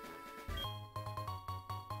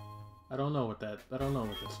 I don't know what this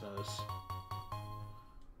does.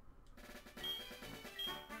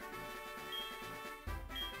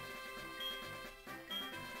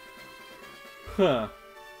 Huh.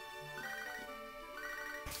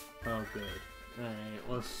 Oh, good. Alright,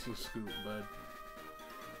 let's scoot, bud.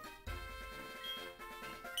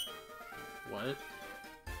 What?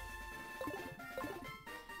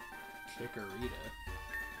 Chikorita.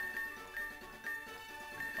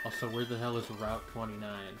 Also, where the hell is Route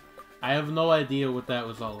 29? I have no idea what that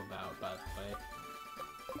was all about, by the way.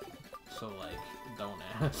 So, like, don't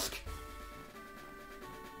ask.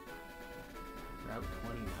 Route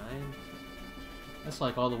 29? That's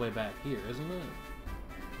like all the way back here, isn't it?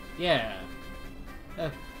 Yeah.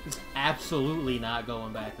 It's absolutely not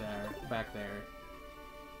going back there.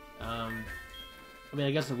 I mean,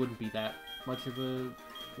 I guess it wouldn't be that much of a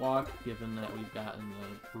walk, given that we've gotten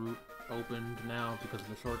the route opened now because of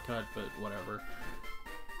the shortcut, but whatever.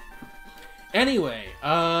 Anyway,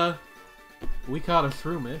 we caught a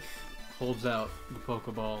Shroomish. Holds out the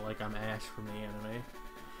Pokeball like I'm Ash from the anime.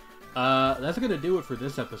 That's gonna do it for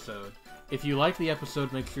this episode. If you like the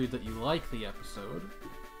episode, make sure that you like the episode.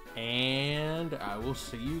 And I will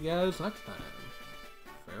see you guys next time.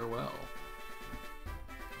 Farewell.